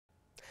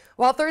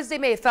While Thursday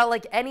may have felt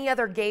like any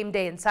other game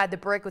day inside the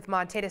brick with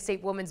Montana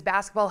State women's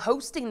basketball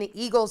hosting the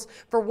Eagles,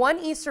 for one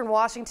Eastern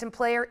Washington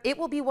player, it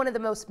will be one of the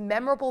most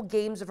memorable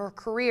games of her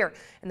career.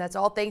 And that's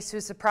all thanks to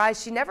a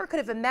surprise she never could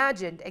have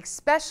imagined,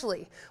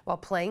 especially while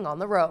playing on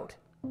the road.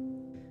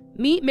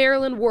 Meet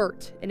Marilyn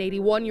Wirt, an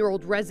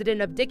 81-year-old resident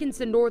of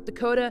Dickinson, North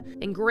Dakota,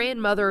 and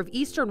grandmother of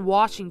Eastern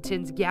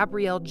Washington's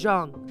Gabrielle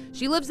Jung.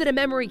 She lives at a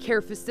memory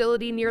care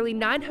facility nearly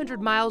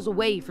 900 miles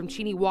away from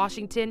Cheney,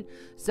 Washington,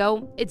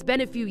 so it's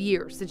been a few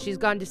years since she's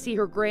gone to see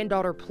her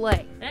granddaughter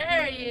play.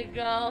 There you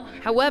go.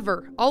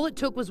 However, all it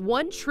took was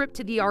one trip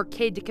to the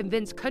arcade to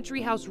convince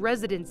Country House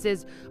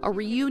residences a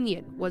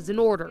reunion was in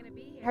order.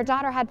 Her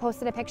daughter had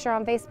posted a picture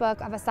on Facebook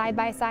of a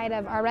side-by-side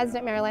of our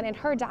resident Marilyn and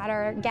her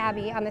daughter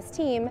Gabby on this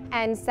team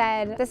and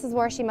said this is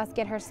where she must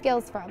get her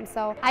skills from.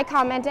 So I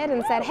commented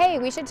and said, hey,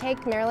 we should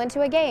take Marilyn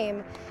to a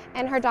game.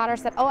 And her daughter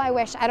said, oh, I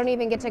wish, I don't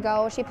even get to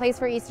go. She plays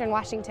for Eastern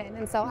Washington.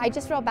 And so I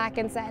just wrote back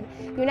and said,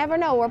 you never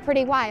know, we're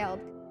pretty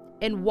wild.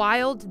 And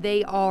wild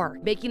they are,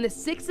 making the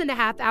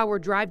 6.5-hour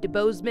drive to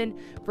Bozeman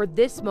for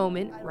this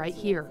moment right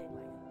here.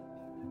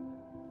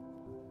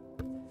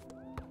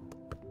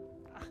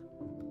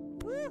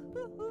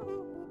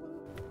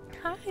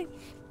 Hi.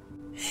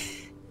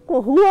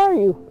 Well, who are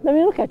you? Let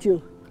me look at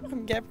you.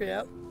 I'm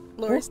Gabrielle,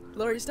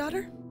 Lori's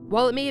daughter.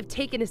 While it may have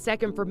taken a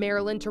second for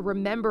Marilyn to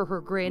remember her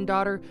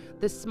granddaughter,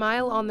 the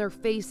smile on their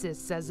faces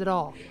says it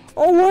all.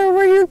 Oh, what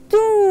were you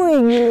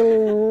doing,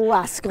 you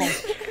rascal?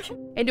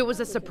 And it was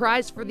a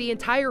surprise for the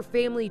entire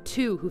family,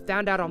 too, who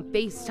found out on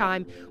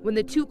FaceTime when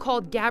the two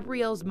called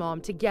Gabrielle's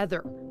mom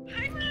together.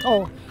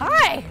 Oh,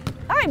 hi.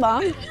 Hi,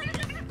 Mom.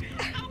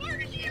 How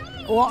are you?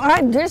 Well,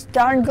 I'm just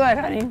darn good,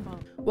 honey.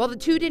 While the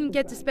two didn't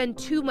get to spend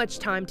too much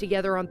time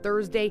together on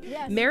Thursday,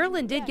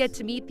 Marilyn did get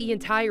to meet the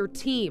entire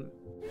team.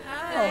 Oh,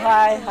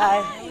 hi,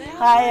 hi.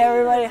 Hi,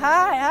 everybody.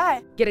 Hi,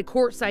 hi. Get a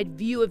courtside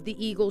view of the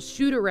Eagles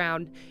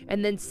shoot-around,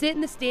 and then sit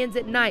in the stands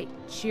at night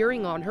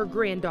cheering on her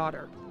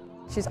granddaughter.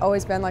 She's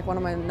always been like one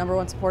of my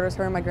 #1 supporters,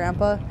 her and my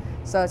grandpa.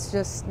 So it's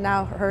just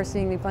now her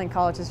seeing me playing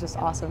college is just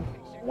awesome.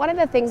 One of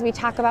the things we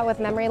talk about with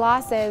memory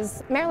loss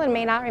is Marilyn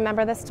may not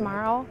remember this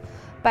tomorrow,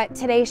 but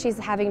today she's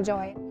having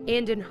joy.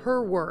 And in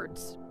her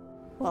words,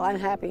 Well, I'm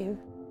happy.